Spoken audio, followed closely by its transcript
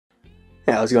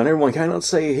How's it going, everyone? Cannot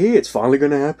see here. It's finally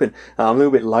going to happen. I'm a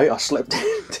little bit late. I slept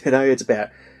today. It's about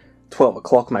 12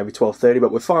 o'clock, maybe 12:30,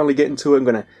 but we're finally getting to it. I'm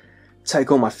going to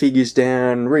take all my figures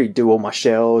down, redo all my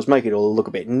shelves, make it all look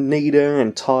a bit neater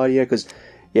and tidier, because,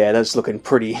 yeah, that's looking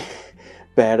pretty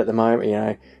bad at the moment, you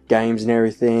know, games and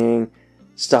everything,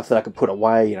 stuff that I could put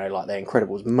away, you know, like the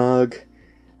Incredibles mug.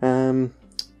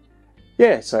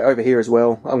 Yeah, so over here as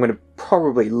well, I'm going to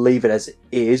probably leave it as it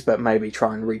is, but maybe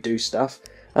try and redo stuff.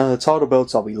 The title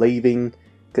belts I'll be leaving,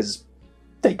 because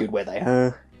they're good where they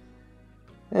are.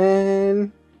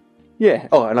 And, yeah.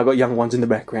 Oh, and I've got young ones in the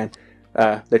background.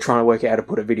 They're trying to work out how to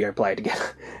put a video player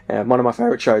together. One of my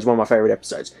favourite shows, one of my favourite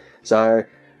episodes. So,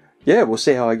 yeah, we'll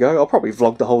see how I go. I'll probably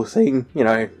vlog the whole thing, you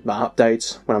know, my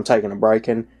updates when I'm taking a break,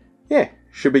 and, yeah,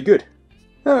 should be good.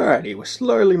 Alrighty, we're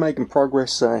slowly making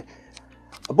progress, so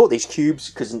I bought these cubes,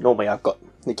 because normally I've got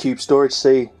the cube storage,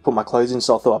 put my clothes in,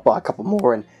 so I thought I'd buy a couple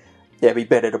more, and yeah, it'd be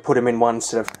better to put them in one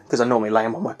instead of, because I normally lay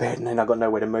them on my bed and then I've got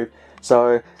nowhere to move.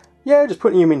 So, yeah, just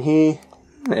putting them in here,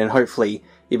 and hopefully,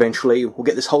 eventually, we'll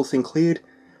get this whole thing cleared.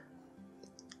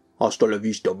 Hasta la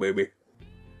vista, baby.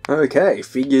 Okay,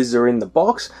 figures are in the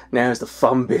box. Now's the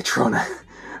fun bit, trying to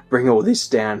bring all this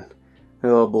down.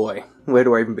 Oh boy, where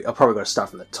do I even be? I've probably got to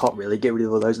start from the top, really. Get rid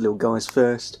of all those little guys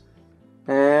first.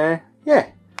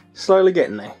 Yeah, slowly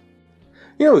getting there.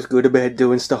 You know what's good about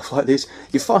doing stuff like this?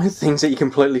 You find things that you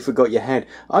completely forgot you had.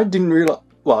 I didn't realise...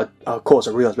 Well, of course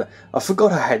I realised, but I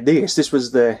forgot I had this. This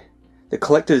was the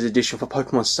collector's edition for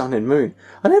Pokemon Sun and Moon.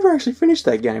 I never actually finished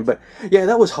that game, but yeah,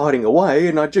 that was hiding away,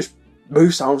 and I just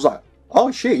moved some. I was like,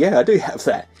 oh shit, yeah, I do have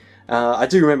that. I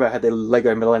do remember I had the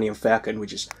Lego Millennium Falcon,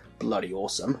 which is bloody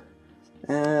awesome.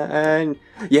 And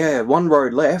yeah, one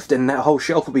road left, and that whole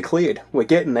shelf will be cleared. We're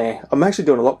getting there. I'm actually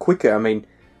doing a lot quicker. I mean,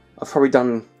 I've probably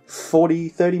done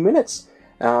 40-30 minutes.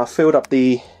 Filled up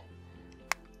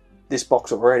this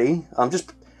box already. I'm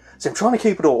trying to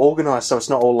keep it all organised so it's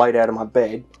not all laid out of my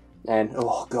bed. And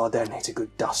oh god, that needs a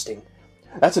good dusting.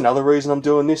 That's another reason I'm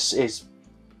doing this, is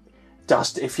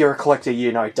dust. If you're a collector,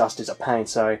 you know dust is a pain.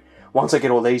 So once I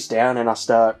get all these down and I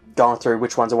start going through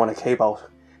which ones I want to keep, I'll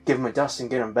give them a dust and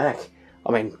get them back.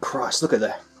 I mean, Christ, look at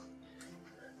that.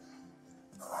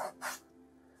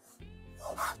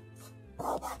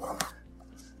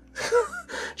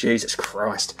 Jesus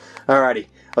Christ. Alrighty,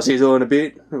 I'll see you all in a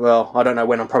bit. Well, I don't know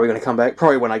when I'm probably going to come back.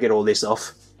 Probably when I get all this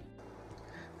off.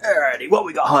 Alrighty, what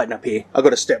we got hiding up here? I've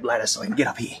got a step ladder so I can get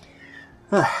up here.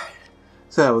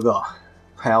 So we've got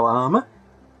Power Armor,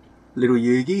 Little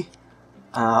Yugi,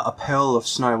 a Pearl of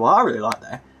Snow. Well, I really like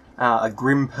that. A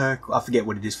Grim Perk, I forget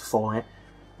what it is for Fallout.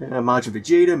 Margin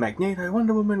Vegeta, Magneto,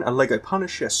 Wonder Woman, a Lego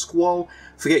Punisher, Squall,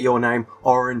 forget your name,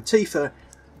 Orin, Tifa.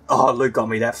 Oh, Luke got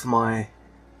me that for my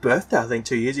birthday, I think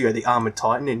 2 years ago, the Armored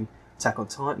Titan in Attack on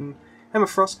Titan. Emma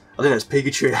Frost, I think there's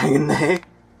Pikachu hanging there.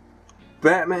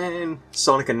 Batman,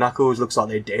 Sonic and Knuckles, looks like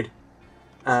they're dead.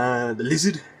 The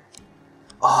Lizard,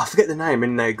 oh, I forget the name,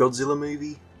 in the Godzilla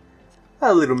movie.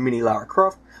 A little mini Lara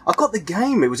Croft. I've got the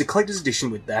game, it was a collector's edition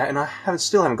with that, and I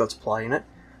still haven't got to play in it.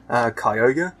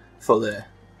 Kyogre, for the,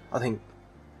 I think,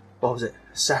 what was it,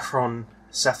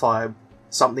 Sapphire,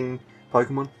 something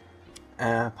Pokemon.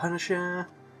 Punisher,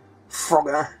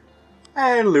 Frogger,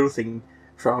 and a little thing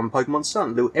from Pokemon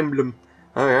Sun, little emblem.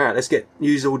 Alright, let's get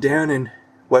these all down and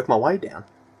work my way down.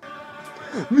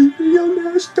 Video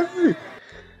nasty!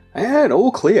 And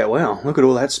all clear, wow, look at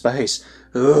all that space.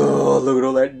 Oh, look at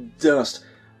all that dust.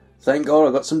 Thank God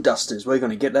I got some dusters, we're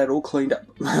going to get that all cleaned up.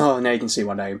 Oh, now you can see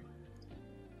my name.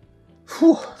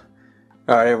 Whew.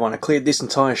 Alright everyone, I cleared this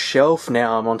entire shelf,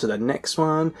 now I'm on to the next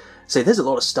one. See, there's a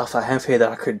lot of stuff I have here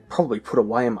that I could probably put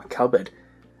away in my cupboard.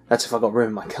 That's if I got room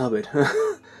in my cupboard.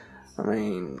 I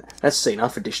mean, that's the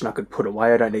enough edition I could put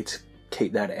away, I don't need to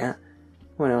keep that out.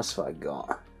 What else have I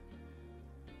got?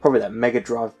 Probably that Mega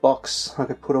Drive box I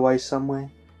could put away somewhere.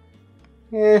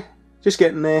 Yeah, just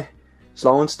getting there.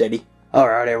 Slow and steady.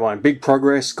 Alright everyone, big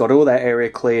progress, got all that area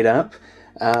cleared up.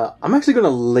 I'm actually going to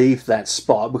leave that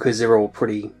spot because they're all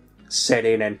pretty set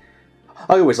in, and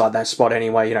I always like that spot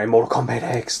anyway, you know, Mortal Kombat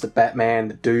X, the Batman,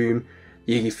 the Doom,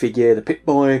 Yugi figure, the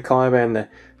Pip-Boy, Kaiba, and the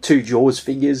 2 Jaws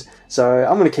figures, so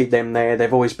I'm going to keep them there.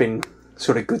 They've always been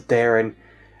sort of good there, and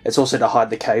it's also to hide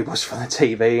the cables from the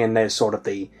TV, and they're sort of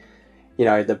the, you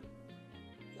know, the,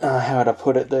 how would I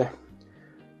put it, the,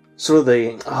 sort of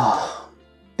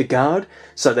the guard,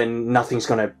 so then nothing's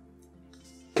going to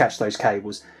catch those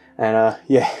cables. And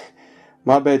yeah,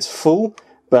 my bed's full,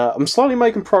 but I'm slowly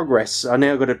making progress. I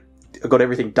got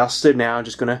everything dusted. Now I'm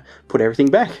just gonna put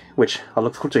everything back, which I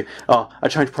look forward to. Oh, I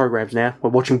changed programs now. We're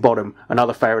watching Bottom,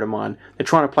 another favourite of mine. They're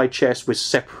trying to play chess with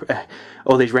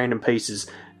all these random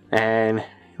pieces, and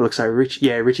looks like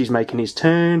Richie's making his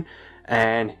turn,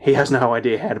 and he has no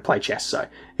idea how to play chess, so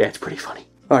yeah, it's pretty funny.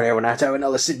 Alright everyone, I have to have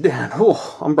another sit down.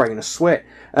 Oh, I'm breaking a sweat.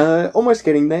 Almost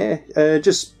getting there.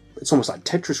 It's almost like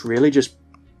Tetris really, just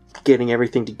getting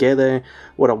everything together,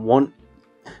 what I want.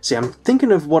 See, I'm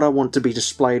thinking of what I want to be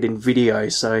displayed in video,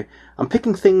 so I'm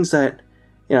picking things that,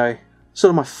 you know, sort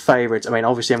of my favourites. I mean,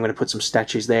 obviously I'm going to put some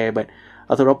statues there, but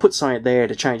I thought I'll put something there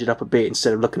to change it up a bit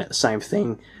instead of looking at the same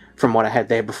thing from what I had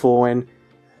there before, and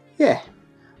yeah,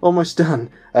 almost done.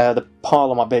 The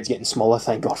pile on my bed's getting smaller,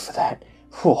 thank God for that.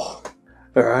 Whew.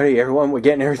 Alrighty everyone, we're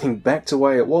getting everything back to the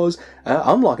way it was.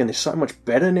 I'm liking this so much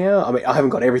better now. I mean, I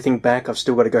haven't got everything back, I've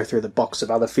still got to go through the box of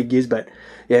other figures, but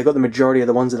yeah, I got the majority of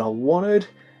the ones that I wanted,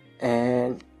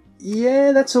 and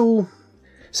yeah, that's all.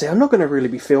 See, I'm not going to really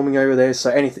be filming over there, so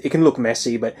anything, it can look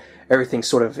messy, but everything's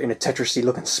sort of in a Tetris-y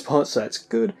looking spot, so it's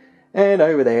good. And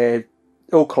over there,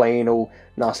 all clean, all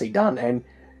nicely done, and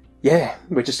yeah,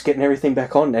 we're just getting everything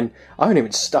back on, and I haven't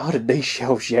even started these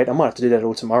shelves yet. I might have to do that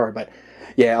all tomorrow, but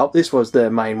yeah, this was the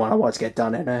main one I wanted to get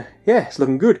done, and yeah, it's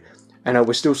looking good. And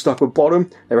we're still stuck with Bottom.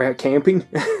 They're out camping.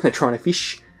 They're trying to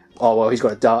fish. Oh, well, he's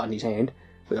got a dart in his hand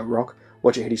with a rock.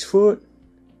 Watch it hit his foot.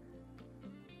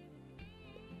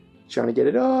 Trying to get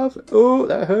it off. Oh,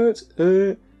 that hurts.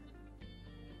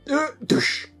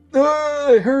 Dush.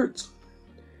 Oh, it hurts.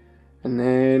 And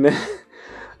then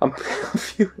I'm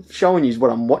showing you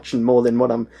what I'm watching more than what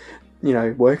I'm, you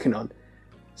know, working on.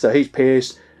 So he's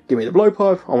pissed. Give me the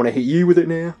blowpipe. I want to hit you with it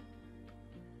now.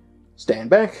 Stand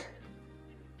back.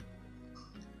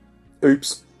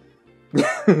 Oops.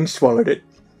 Swallowed it.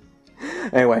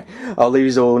 Anyway, I'll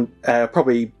leave you all,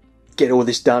 probably get all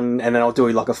this done, and then I'll do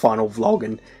like a final vlog,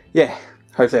 and yeah,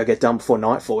 hopefully I'll get done before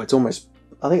nightfall. It's almost,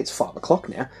 I think it's 5 o'clock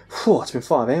now. Whew, it's been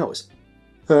 5 hours.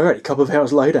 Alright, a couple of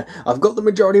hours later, I've got the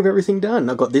majority of everything done.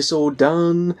 I've got this all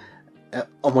done.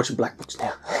 I'm watching Black Books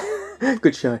now.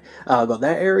 Good show. I've got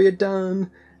that area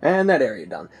done. And that area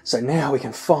done. So now we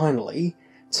can finally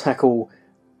tackle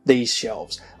these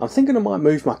shelves. I'm thinking I might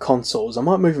move my consoles. I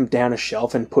might move them down a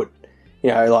shelf and put,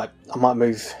 you know, like, I might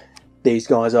move these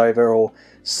guys over or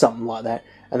something like that.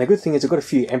 And the good thing is I've got a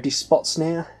few empty spots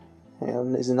now.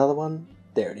 And there's another one.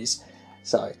 There it is.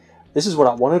 So, this is what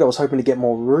I wanted. I was hoping to get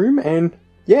more room, and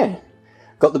yeah,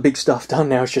 got the big stuff done.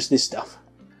 Now it's just this stuff.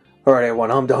 Alright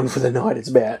everyone, I'm done for the night. It's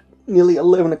about nearly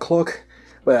 11 o'clock.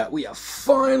 But we are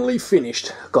finally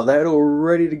finished. Got that all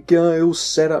ready to go, all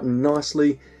set up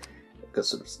nicely.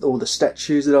 Got all the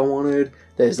statues that I wanted.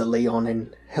 There's the Leon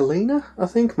and Helena, I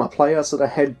think. My playouts that I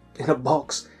had in a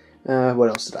box. What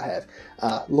else did I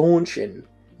have? Launch and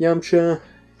Yamcha.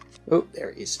 Oh, there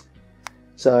it is.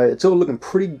 So it's all looking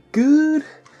pretty good.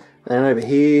 And over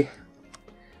here,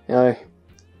 you know,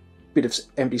 bit of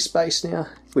empty space now,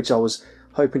 which I was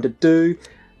hoping to do.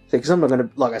 Because I'm not going to,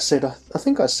 like I said, I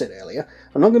think I said earlier,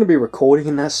 I'm not going to be recording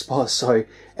in that spot, so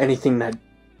anything that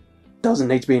doesn't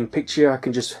need to be in picture, I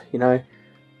can just, you know,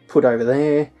 put over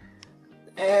there.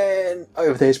 And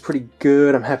over there's pretty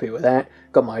good, I'm happy with that.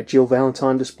 Got my Jill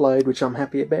Valentine displayed, which I'm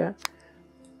happy about.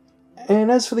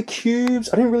 And as for the cubes,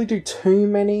 I didn't really do too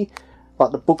many.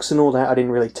 Like the books and all that, I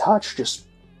didn't really touch, just,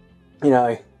 you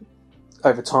know,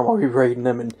 over time I'll be reading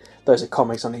them, and those are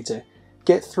comics I need to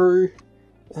get through.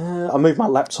 I moved my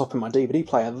laptop and my DVD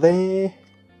player there.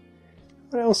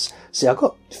 What else? See, I've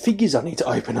got figures I need to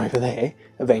open over there,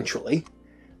 eventually.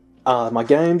 My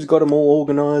games, got them all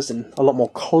organised and a lot more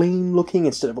clean looking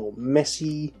instead of all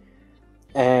messy.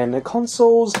 And the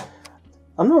consoles,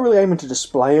 I'm not really aiming to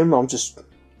display them, I'm just,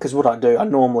 because what I do, I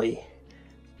normally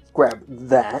grab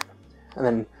that and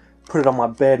then put it on my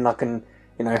bed and I can,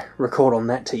 you know, record on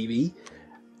that TV.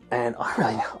 And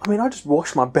I just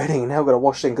washed my bedding and now I've got to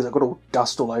wash it because I've got all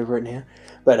dust all over it now.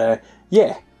 But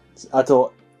yeah, I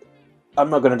thought I'm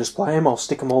not going to display them. I'll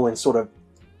stick them all in sort of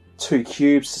 2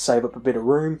 cubes to save up a bit of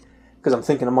room. Because I'm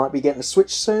thinking I might be getting a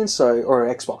Switch soon, or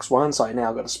an Xbox One, so now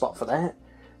I've got a spot for that.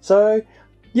 So,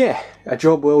 yeah, a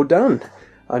job well done.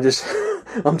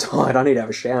 I'm tired. I need to have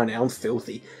a shower now. I'm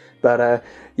filthy. But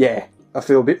yeah, I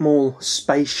feel a bit more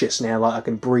spacious now, like I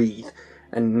can breathe.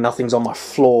 And nothing's on my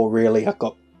floor, really. I've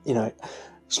got, you know,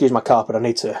 excuse my carpet, I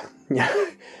need to, you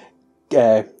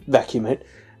know, vacuum it.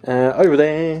 Over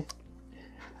there,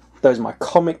 those are my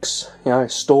comics, you know,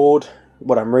 stored,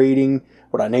 what I'm reading,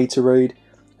 what I need to read.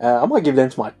 I might give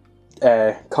them to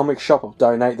my comic shop or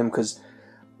donate them, because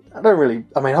I don't really,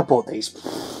 I mean, I bought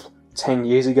these 10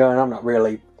 years ago and I'm not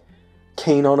really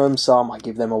keen on them, so I might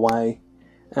give them away.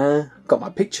 Got my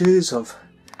pictures of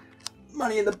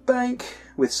Money in the Bank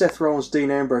with Seth Rollins, Dean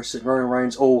Ambrose and Roman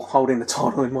Reigns all holding the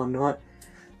title in one night.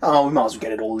 Oh, we might as well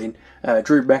get it all in.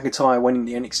 Drew McIntyre winning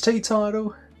the NXT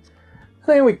title.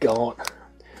 Then we got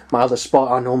my other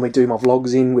spot I normally do my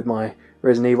vlogs in with my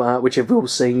Resident Evil art, which you've all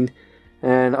seen.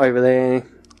 And over there,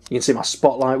 you can see my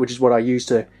spotlight, which is what I use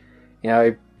to, you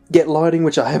know, get lighting,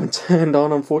 which I haven't turned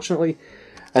on, unfortunately.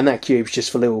 And that cube's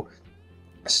just for little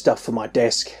stuff for my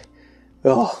desk.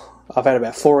 Oh, I've had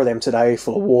about 4 of them today,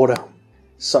 full of water.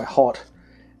 So hot.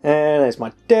 And there's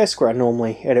my desk where I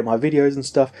normally edit my videos and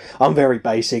stuff. I'm very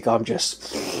basic. I'm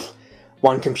just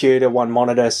one computer, one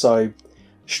monitor, so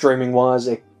streaming wise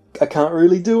I can't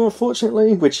really do,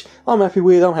 unfortunately, which I'm happy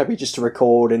with. I'm happy just to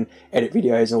record and edit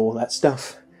videos and all that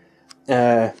stuff.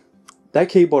 That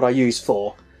keyboard I use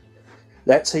for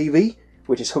that TV,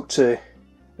 which is hooked to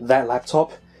that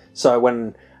laptop, so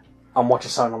when I'm watching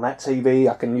something on that TV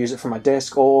I can use it from my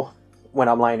desk, or when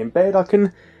I'm laying in bed I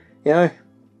can, you know,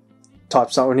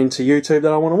 type something into YouTube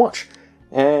that I want to watch.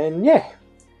 And yeah,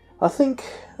 I think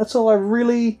that's all I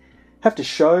really have to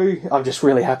show. I'm just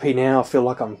really happy now. I feel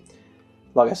like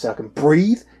like I said, I can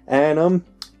breathe. And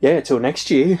yeah, till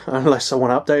next year, unless I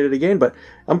want to update it again. But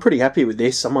I'm pretty happy with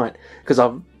this. I might, because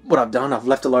what I've done, I've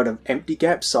left a load of empty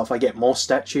gaps, so if I get more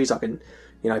statues I can,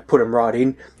 you know, put them right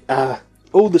in.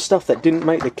 All the stuff that didn't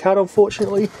make the cut,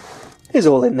 unfortunately, is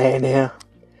all in there now.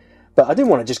 But I didn't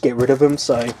want to just get rid of them,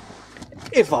 so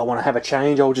if I want to have a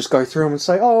change, I'll just go through them and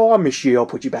say, oh, I miss you, I'll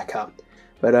put you back up.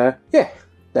 But yeah,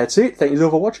 that's it. Thank you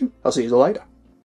all for watching. I'll see you all later.